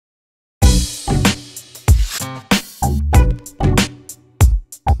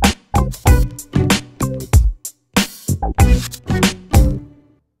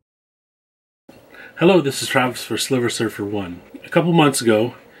Hello, this is Travis for Sliver Surfer 1. A couple months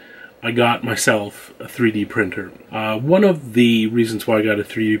ago, I got myself a 3D printer. One of the reasons why I got a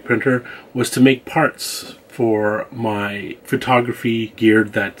 3D printer was to make parts for my photography gear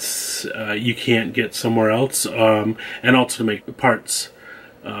that's you can't get somewhere else, and also to make parts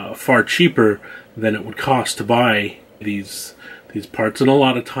far cheaper than it would cost to buy these parts. And a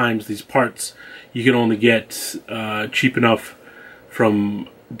lot of times these parts you can only get cheap enough from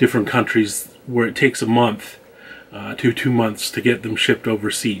different countries where it takes a month to 2 months to get them shipped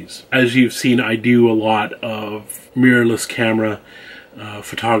overseas. As you've seen, I do a lot of mirrorless camera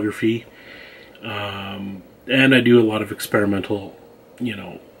photography, and I do a lot of experimental,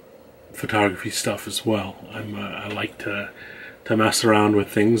 photography stuff as well. I like to mess around with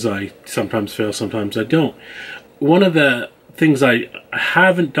things. I sometimes fail, sometimes I don't. One of the things I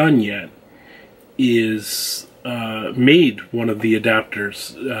haven't done yet is made one of the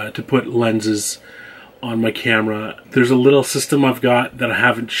adapters to put lenses on my camera. There's a little system I've got that I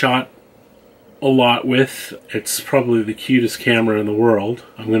haven't shot a lot with. It's probably the cutest camera in the world.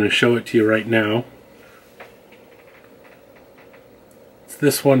 I'm going to show it to you right now. It's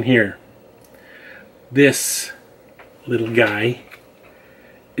this one here. This little guy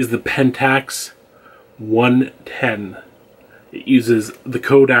is the Pentax 110. It uses the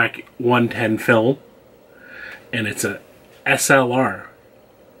Kodak 110 film, and it's a SLR,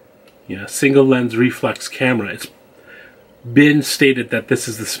 single lens reflex camera. It's been stated that this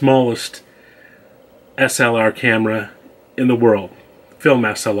is the smallest SLR camera in the world, film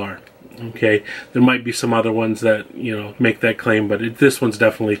SLR. Okay, there might be some other ones that make that claim, but this one's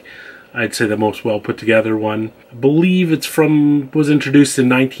definitely, I'd say, the most well put together one. I believe was introduced in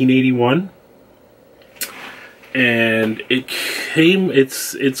 1981. And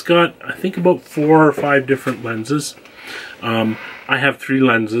it's got, I think, about 4 or 5 different lenses. I have 3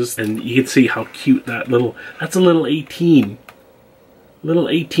 lenses, and you can see how cute that's a little 18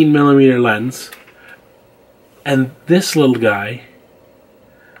 millimeter lens. And this little guy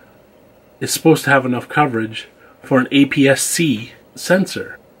is supposed to have enough coverage for an APS-C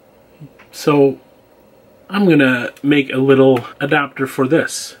sensor. So I'm gonna make a little adapter for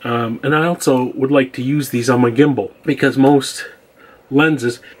this, and I also would like to use these on my gimbal, because most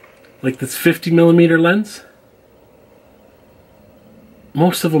lenses, like this 50 millimeter lens,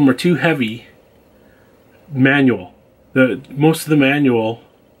 most of them are too heavy manual. Most of the manual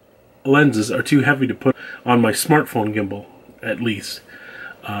lenses are too heavy to put on my smartphone gimbal, at least.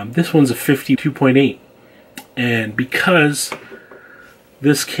 This one's a 52.8, and because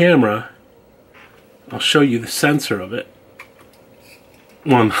this camera, I'll show you the sensor of it.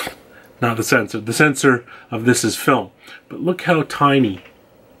 Well, not the sensor. The sensor of this is film. But look how tiny.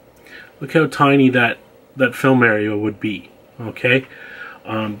 Look how tiny that film area would be. Okay?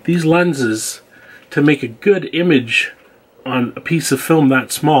 These lenses, to make a good image on a piece of film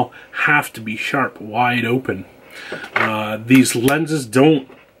that small, have to be sharp, wide open. These lenses don't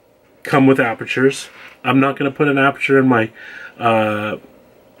come with apertures. I'm not going to put an aperture in my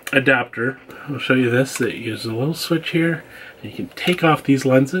adapter. I'll show you this. There's a little switch here, and you can take off these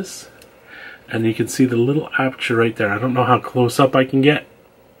lenses, and you can see the little aperture right there. I don't know how close up I can get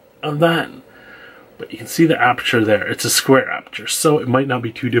on that, but you can see the aperture there. It's a square aperture, so it might not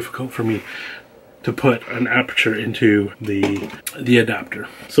be too difficult for me to put an aperture into the adapter.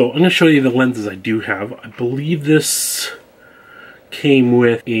 So I'm going to show you the lenses I do have. I believe this came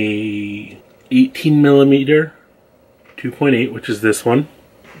with a 18 millimeter 2.8, which is this one.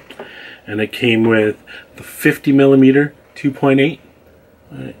 And it came with the 50 millimeter 2.8.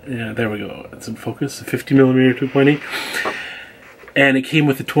 Yeah, there we go. It's in focus. The 50 millimeter 2.8. And it came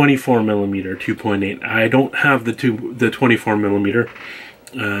with the 24 millimeter 2.8. I don't have the 24 millimeter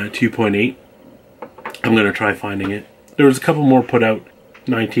 2.8. I'm gonna try finding it. There was a couple more put out.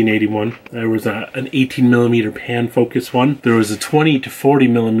 1981. There was an 18 millimeter pan focus one. There was a 20 to 40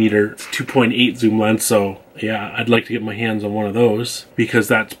 millimeter 2.8 zoom lens. So yeah, I'd like to get my hands on one of those, because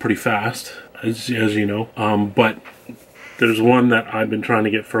that's pretty fast, as you know. But there's one that I've been trying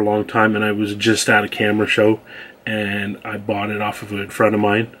to get for a long time, and I was just at a camera show, and I bought it off of a friend of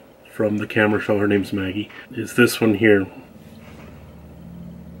mine from the camera show. Her name's Maggie. It's this one here.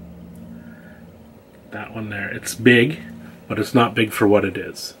 That one there. It's big, but it's not big for what it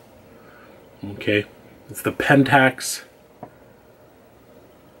is. Okay, it's the Pentax.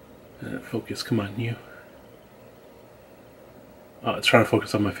 Focus, come on, you. Oh, it's trying to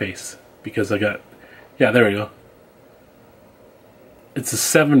focus on my face because I got, yeah, there we go. It's a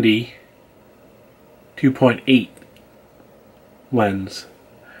 70 2.8 lens,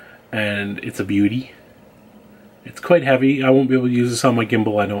 and it's a beauty. It's quite heavy. I won't be able to use this on my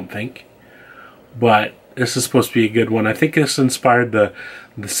gimbal, I don't think. but this is supposed to be a good one. I think this inspired the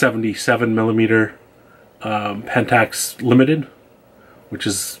 77mm Pentax Limited, which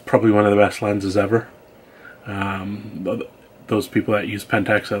is probably one of the best lenses ever. Those people that use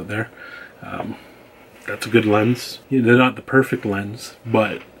Pentax out there, that's a good lens. They're not the perfect lens,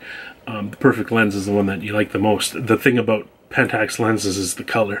 but the perfect lens is the one that you like the most. The thing about Pentax lenses is the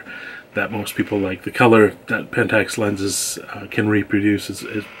color that most people like. The color that Pentax lenses can reproduce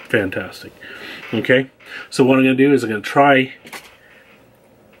is fantastic. Okay, so what I'm going to do is I'm going to try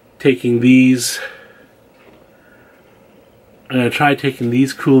taking these. I'm going to try taking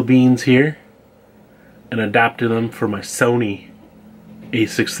these cool beans here and adapting them for my Sony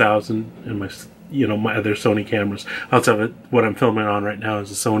A6000 and my, you know, my other Sony cameras. Outside of it, what I'm filming on right now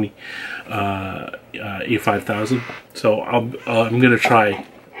is a Sony A5000. So I'm going to try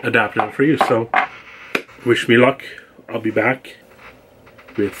adapting it for you. So wish me luck. I'll be back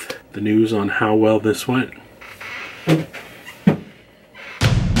with the news on how well this went.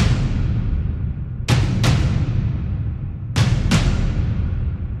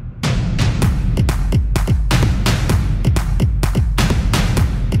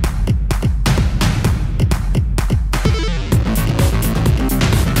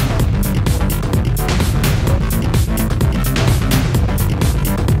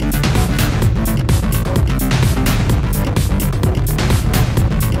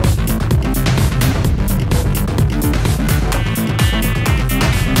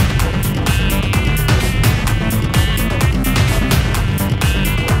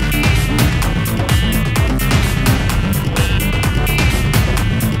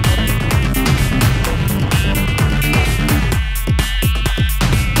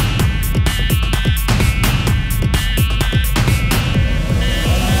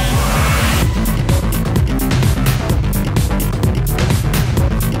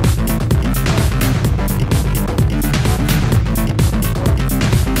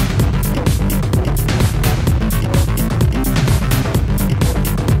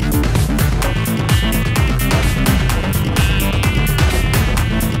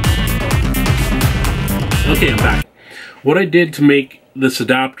 Okay, I'm back. What I did to make this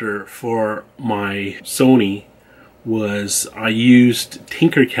adapter for my Sony was I used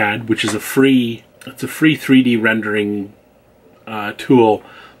Tinkercad, which is a free 3D rendering tool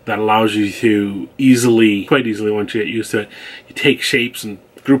that allows you to quite easily once you get used to it, you take shapes and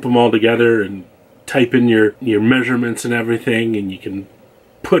group them all together and type in your measurements and everything, and you can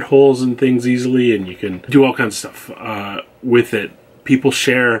put holes in things easily, and you can do all kinds of stuff with it. People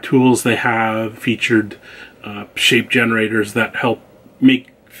share tools they have, featured shape generators that help make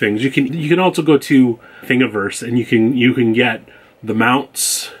things. You can also go to Thingiverse and you can get the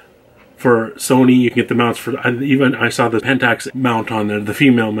mounts for Sony. You can get the mounts for I saw the Pentax mount on there, the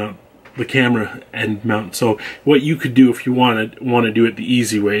female mount, the camera end mount. So what you could do if you want to do it the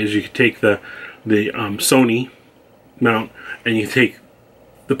easy way is you could take the Sony mount and you take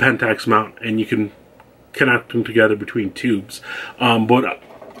the Pentax mount and you can connect them together between tubes. But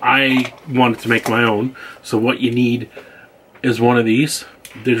I wanted to make my own, so what you need is one of these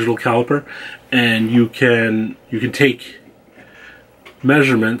digital caliper, and you can take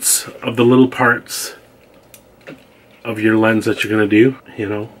measurements of the little parts of your lens that you're going to do, you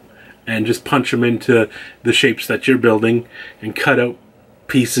know, and just punch them into the shapes that you're building and cut out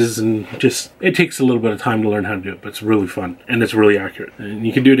pieces, and just, it takes a little bit of time to learn how to do it, but it's really fun and it's really accurate. And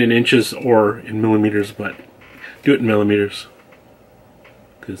you can do it in inches or in millimeters, but do it in millimeters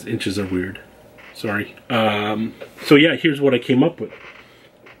because inches are weird. Sorry. So yeah, here's what I came up with.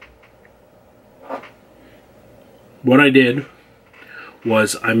 What I did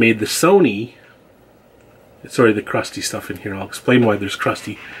was I made the Sony, sorry, the crusty stuff in here. I'll explain why there's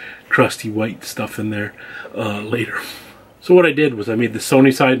crusty white stuff in there later. So what I did was I made the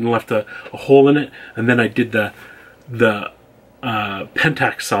Sony side and left a hole in it, and then I did the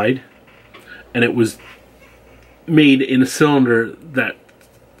Pentax side, and it was made in a cylinder that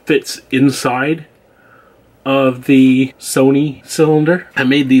fits inside of the Sony cylinder. I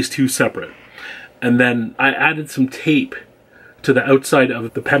made these two separate, and then I added some tape to the outside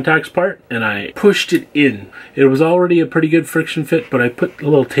of the Pentax part, and I pushed it in. It was already a pretty good friction fit, but I put a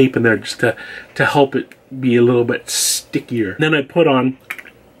little tape in there just to help it be a little bit stickier. Then I put on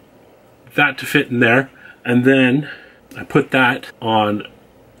that to fit in there, and then I put that on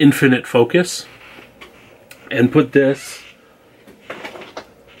infinite focus, and put this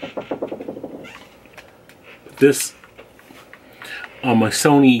on my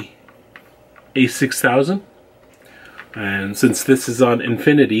Sony A6000. And since this is on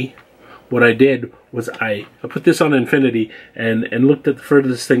infinity, what I did was I put this on infinity and looked at the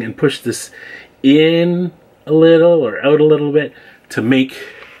furthest thing and pushed this in a little or out a little bit to make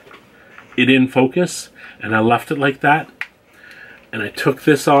it in focus, and I left it like that. And I took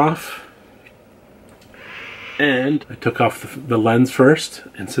this off, and I took off the lens first,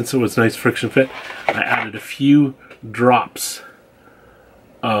 and since it was nice friction fit, I added a few drops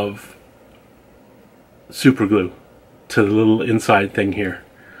of super glue to the little inside thing here,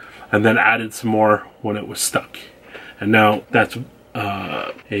 and then added some more when it was stuck. And now that's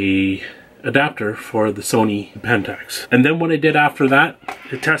a adapter for the Sony Pentax. And then what I did after that,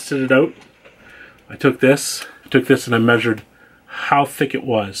 I tested it out. I took this and I measured how thick it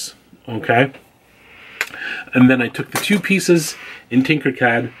was, okay? And then I took the two pieces in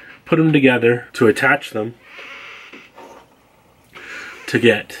Tinkercad, put them together to attach them to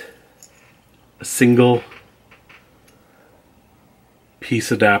get a single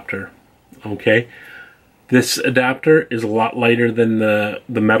piece adapter, okay? This adapter is a lot lighter than the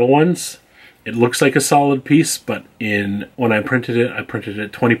metal ones. It looks like a solid piece, but when I printed it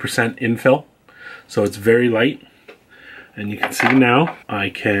 20% infill, so it's very light. And you can see now I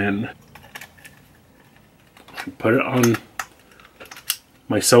can put it on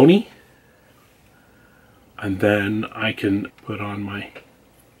my Sony, and then I can put on my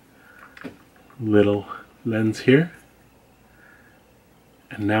little lens here,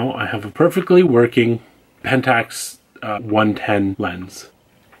 and now I have a perfectly working Pentax 110 lens.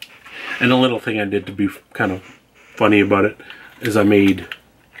 And a little thing I did to be kind of funny about it is I made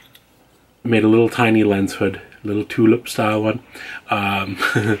a little tiny lens hood, little tulip style one.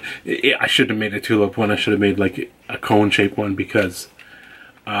 I shouldn't have made a tulip one. I should have made like a cone shaped one, because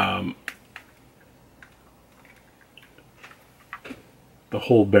the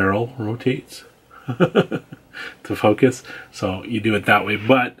whole barrel rotates to focus, so you do it that way.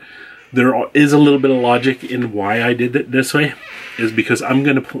 But there is a little bit of logic in why I did it this way, is because I'm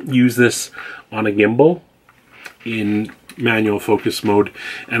going to use this on a gimbal in manual focus mode,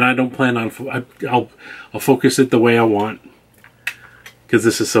 and I don't plan on I'll focus it the way I want, because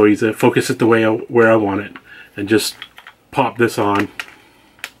this is so easy. Focus it the way where I want it, and just pop this on.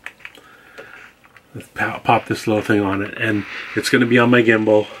 Pop this little thing on it, and it's going to be on my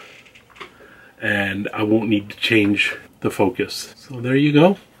gimbal, and I won't need to change the focus. So there you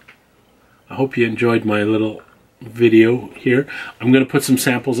go. I hope you enjoyed my little video here. I'm going to put some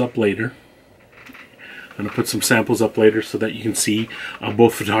samples up later. I'm going to put some samples up later so that you can see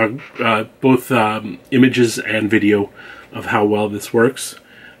both images and video of how well this works.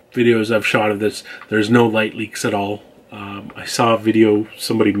 Videos I've shot of this, there's no light leaks at all. I saw a video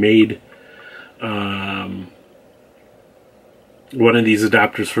somebody made one of these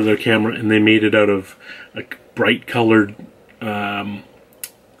adapters for their camera, and they made it out of a bright colored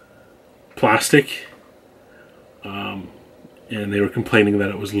plastic, and they were complaining that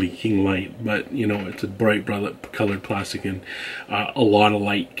it was leaking light, but you know, it's a bright colored plastic, and a lot of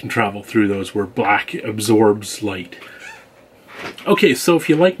light can travel through those, where black absorbs light. Okay, so if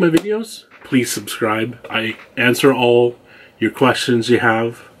you like my videos, please subscribe. I answer all your questions you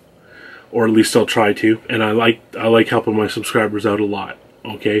have, or at least I'll try to, and I like helping my subscribers out a lot.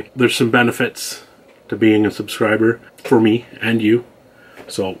 Okay, there's some benefits to being a subscriber for me and you,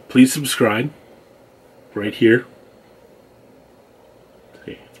 so please subscribe right here.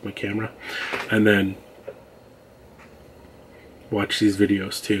 Okay, it's my camera, and then watch these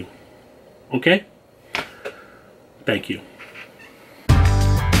videos too. Okay, thank you.